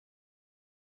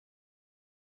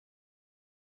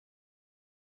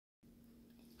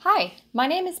Hi, my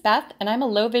name is Beth and I'm a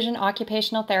low vision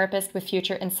occupational therapist with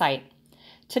Future in Sight.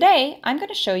 Today, I'm going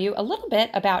to show you a little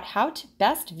bit about how to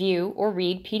best view or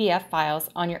read PDF files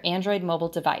on your Android mobile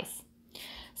device.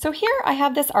 So here I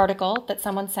have this article that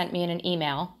someone sent me in an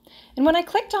email, and when I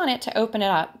clicked on it to open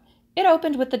it up, it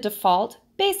opened with the default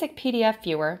basic PDF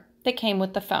viewer that came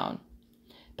with the phone.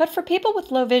 But for people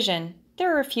with low vision,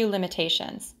 there are a few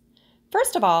limitations.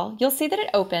 First of all, you'll see that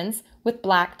it opens with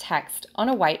black text on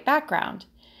a white background.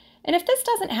 And if this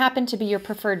doesn't happen to be your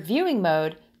preferred viewing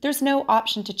mode, there's no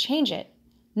option to change it,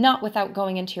 not without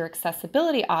going into your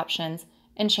accessibility options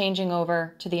and changing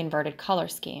over to the inverted color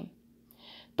scheme.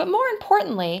 But more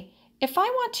importantly, if I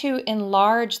want to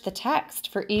enlarge the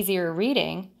text for easier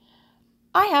reading,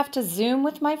 I have to zoom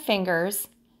with my fingers,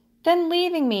 then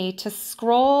leaving me to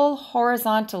scroll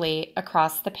horizontally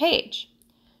across the page,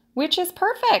 which is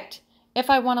perfect if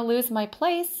I want to lose my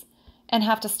place and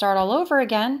have to start all over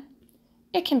again.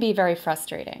 It can be very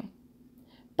frustrating.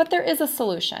 But there is a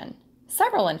solution,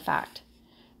 several in fact.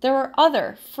 There are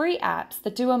other free apps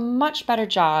that do a much better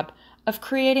job of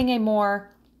creating a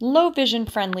more low vision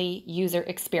friendly user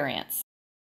experience.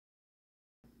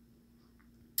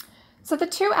 So the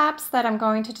two apps that I'm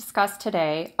going to discuss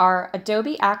today are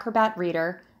Adobe Acrobat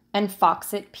Reader and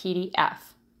Foxit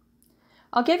PDF.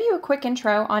 I'll give you a quick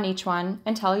intro on each one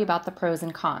and tell you about the pros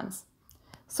and cons.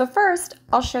 So first,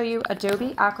 I'll show you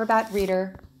Adobe Acrobat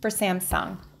Reader for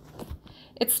Samsung.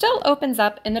 It still opens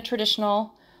up in the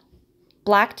traditional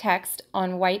black text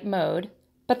on white mode,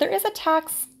 but there is a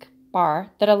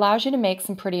taskbar that allows you to make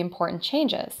some pretty important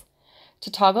changes.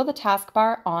 To toggle the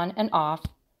taskbar on and off,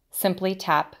 simply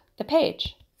tap the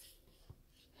page.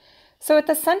 So at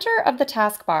the center of the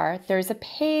taskbar, there's a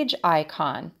page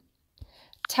icon.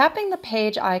 Tapping the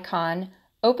page icon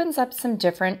opens up some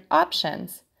different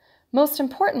options. Most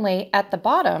importantly, at the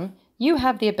bottom, you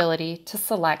have the ability to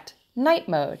select night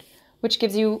mode, which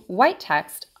gives you white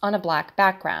text on a black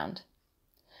background.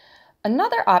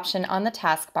 Another option on the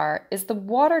taskbar is the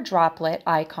water droplet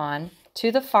icon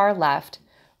to the far left,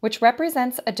 which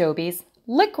represents Adobe's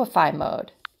liquify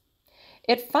mode.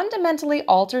 It fundamentally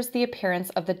alters the appearance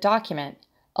of the document,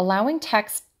 allowing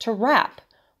text to wrap,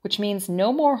 which means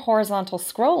no more horizontal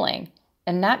scrolling,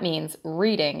 and that means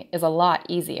reading is a lot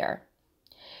easier.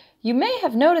 You may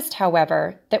have noticed,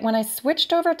 however, that when I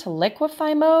switched over to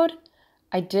liquify mode,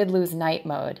 I did lose night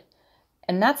mode,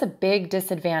 and that's a big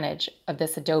disadvantage of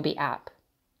this Adobe app.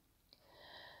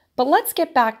 But let's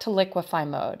get back to liquify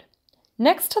mode.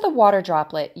 Next to the water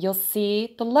droplet, you'll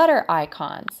see the letter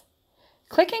icons.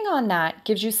 Clicking on that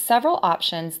gives you several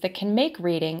options that can make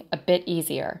reading a bit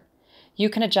easier. You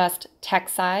can adjust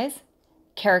text size,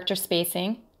 character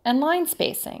spacing, and line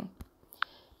spacing.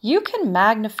 You can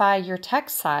magnify your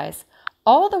text size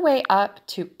all the way up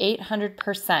to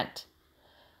 800%.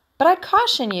 But I'd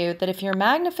caution you that if your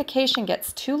magnification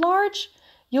gets too large,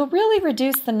 you'll really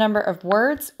reduce the number of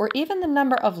words or even the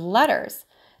number of letters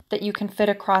that you can fit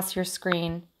across your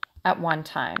screen at one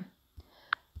time.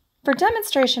 For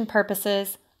demonstration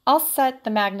purposes, I'll set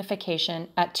the magnification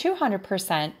at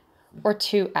 200% or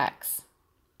 2x.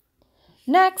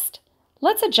 Next,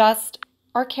 let's adjust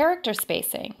our character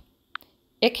spacing.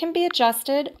 It can be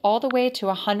adjusted all the way to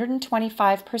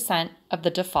 125% of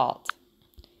the default.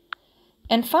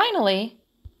 And finally,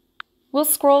 we'll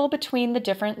scroll between the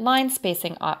different line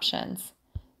spacing options.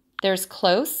 There's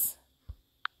close,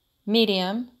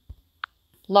 medium,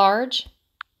 large,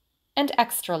 and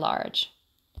extra large.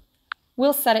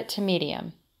 We'll set it to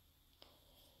medium.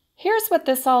 Here's what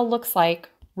this all looks like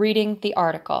reading the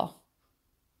article.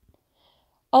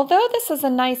 Although this is a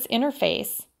nice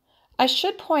interface, I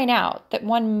should point out that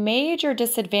one major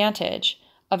disadvantage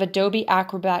of Adobe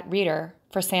Acrobat Reader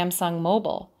for Samsung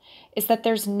Mobile is that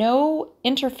there's no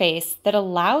interface that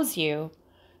allows you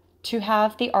to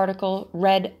have the article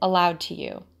read aloud to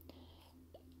you.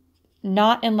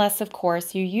 Not unless, of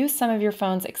course, you use some of your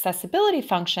phone's accessibility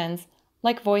functions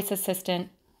like Voice Assistant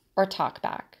or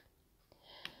TalkBack.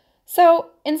 So,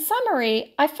 in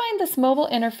summary, I find this mobile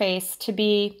interface to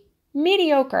be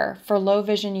mediocre for low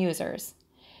vision users.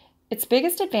 Its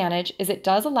biggest advantage is it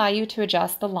does allow you to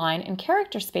adjust the line and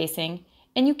character spacing,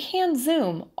 and you can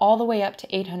zoom all the way up to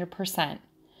 800%.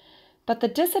 But the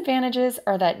disadvantages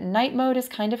are that night mode is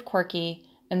kind of quirky,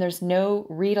 and there's no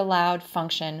read aloud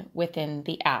function within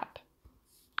the app.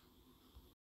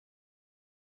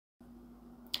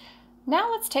 Now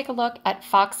let's take a look at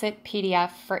Foxit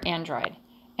PDF for Android,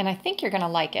 and I think you're going to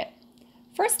like it.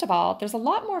 First of all, there's a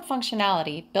lot more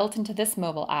functionality built into this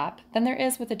mobile app than there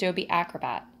is with Adobe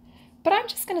Acrobat. But I'm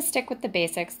just going to stick with the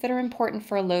basics that are important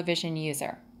for a low vision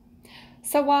user.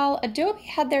 So while Adobe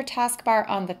had their taskbar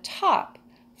on the top,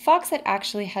 Foxit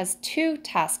actually has two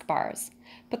taskbars,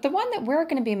 but the one that we're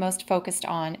going to be most focused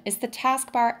on is the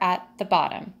taskbar at the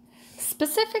bottom,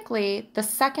 specifically the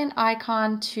second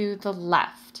icon to the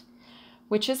left,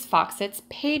 which is Foxit's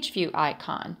page view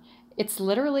icon. It's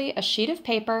literally a sheet of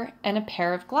paper and a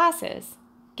pair of glasses.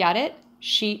 Get it?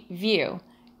 Sheet view,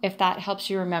 if that helps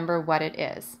you remember what it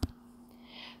is.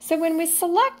 So when we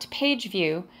select page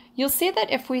view, you'll see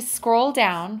that if we scroll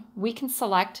down, we can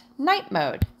select night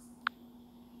mode.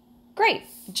 Great,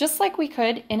 just like we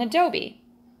could in Adobe.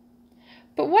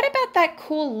 But what about that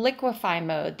cool liquefy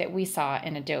mode that we saw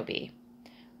in Adobe?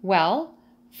 Well,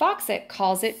 Foxit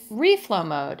calls it reflow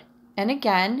mode. And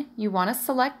again, you want to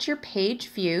select your page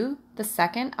view, the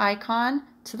second icon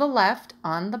to the left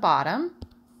on the bottom,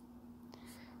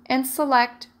 and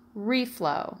select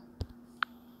reflow.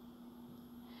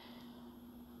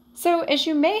 So as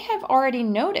you may have already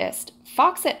noticed,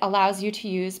 Foxit allows you to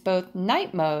use both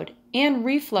night mode and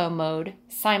reflow mode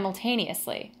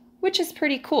simultaneously, which is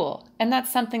pretty cool, and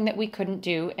that's something that we couldn't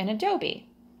do in Adobe.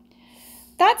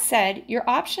 That said, your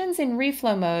options in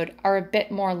reflow mode are a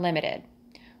bit more limited.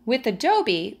 With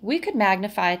Adobe, we could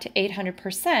magnify to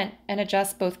 800% and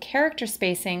adjust both character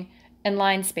spacing and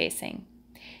line spacing.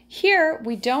 Here,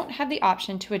 we don't have the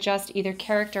option to adjust either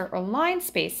character or line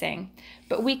spacing,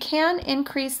 but we can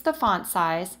increase the font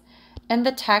size, and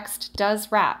the text does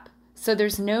wrap, so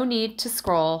there's no need to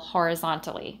scroll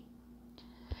horizontally.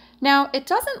 Now, it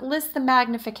doesn't list the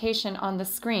magnification on the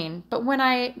screen, but when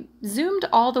I zoomed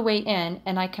all the way in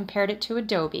and I compared it to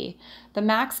Adobe, the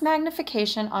max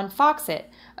magnification on Foxit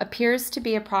appears to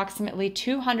be approximately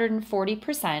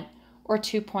 240% or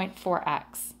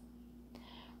 2.4x.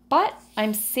 But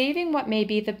I'm saving what may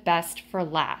be the best for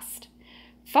last.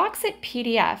 Foxit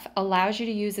PDF allows you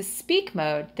to use a speak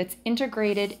mode that's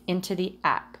integrated into the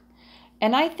app.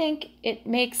 And I think it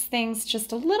makes things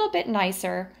just a little bit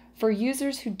nicer for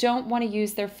users who don't want to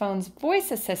use their phone's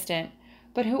voice assistant,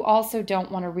 but who also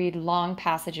don't want to read long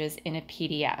passages in a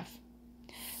PDF.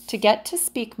 To get to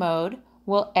speak mode,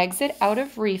 we'll exit out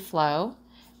of reflow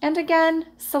and again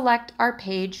select our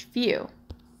page view.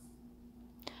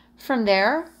 From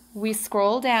there, we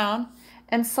scroll down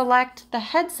and select the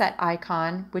headset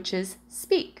icon, which is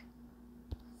speak.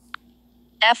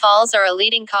 FALs are a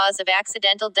leading cause of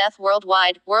accidental death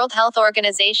worldwide. World Health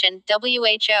Organization,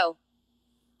 WHO.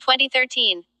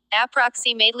 2013.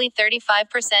 Approximately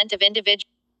 35% of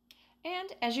individuals. And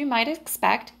as you might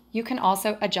expect, you can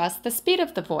also adjust the speed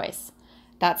of the voice.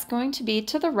 That's going to be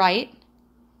to the right.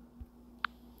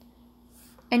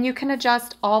 And you can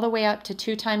adjust all the way up to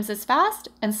 2 times as fast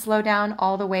and slow down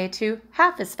all the way to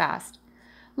half as fast.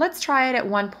 Let's try it at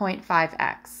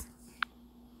 1.5x.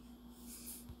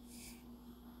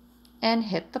 And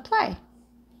hit the play.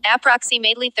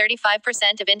 Approximately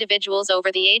 35% of individuals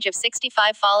over the age of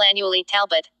 65 fall annually.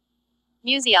 Talbot.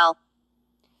 Musial.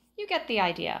 You get the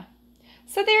idea.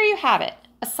 So there you have it,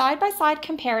 a side-by-side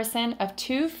comparison of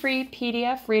 2 free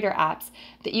PDF Reader apps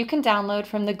that you can download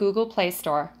from the Google Play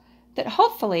Store that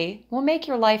hopefully will make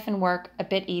your life and work a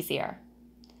bit easier.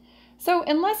 So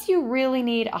unless you really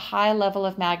need a high level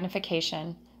of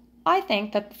magnification, I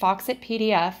think that Foxit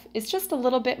PDF is just a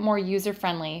little bit more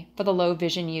user-friendly for the low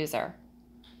vision user.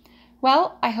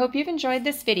 Well, I hope you've enjoyed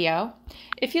this video.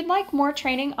 If you'd like more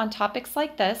training on topics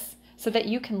like this so that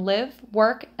you can live,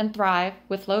 work, and thrive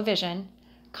with low vision,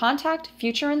 contact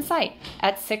Future Insight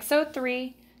at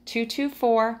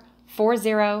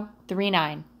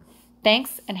 603-224-4039.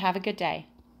 Thanks and have a good day.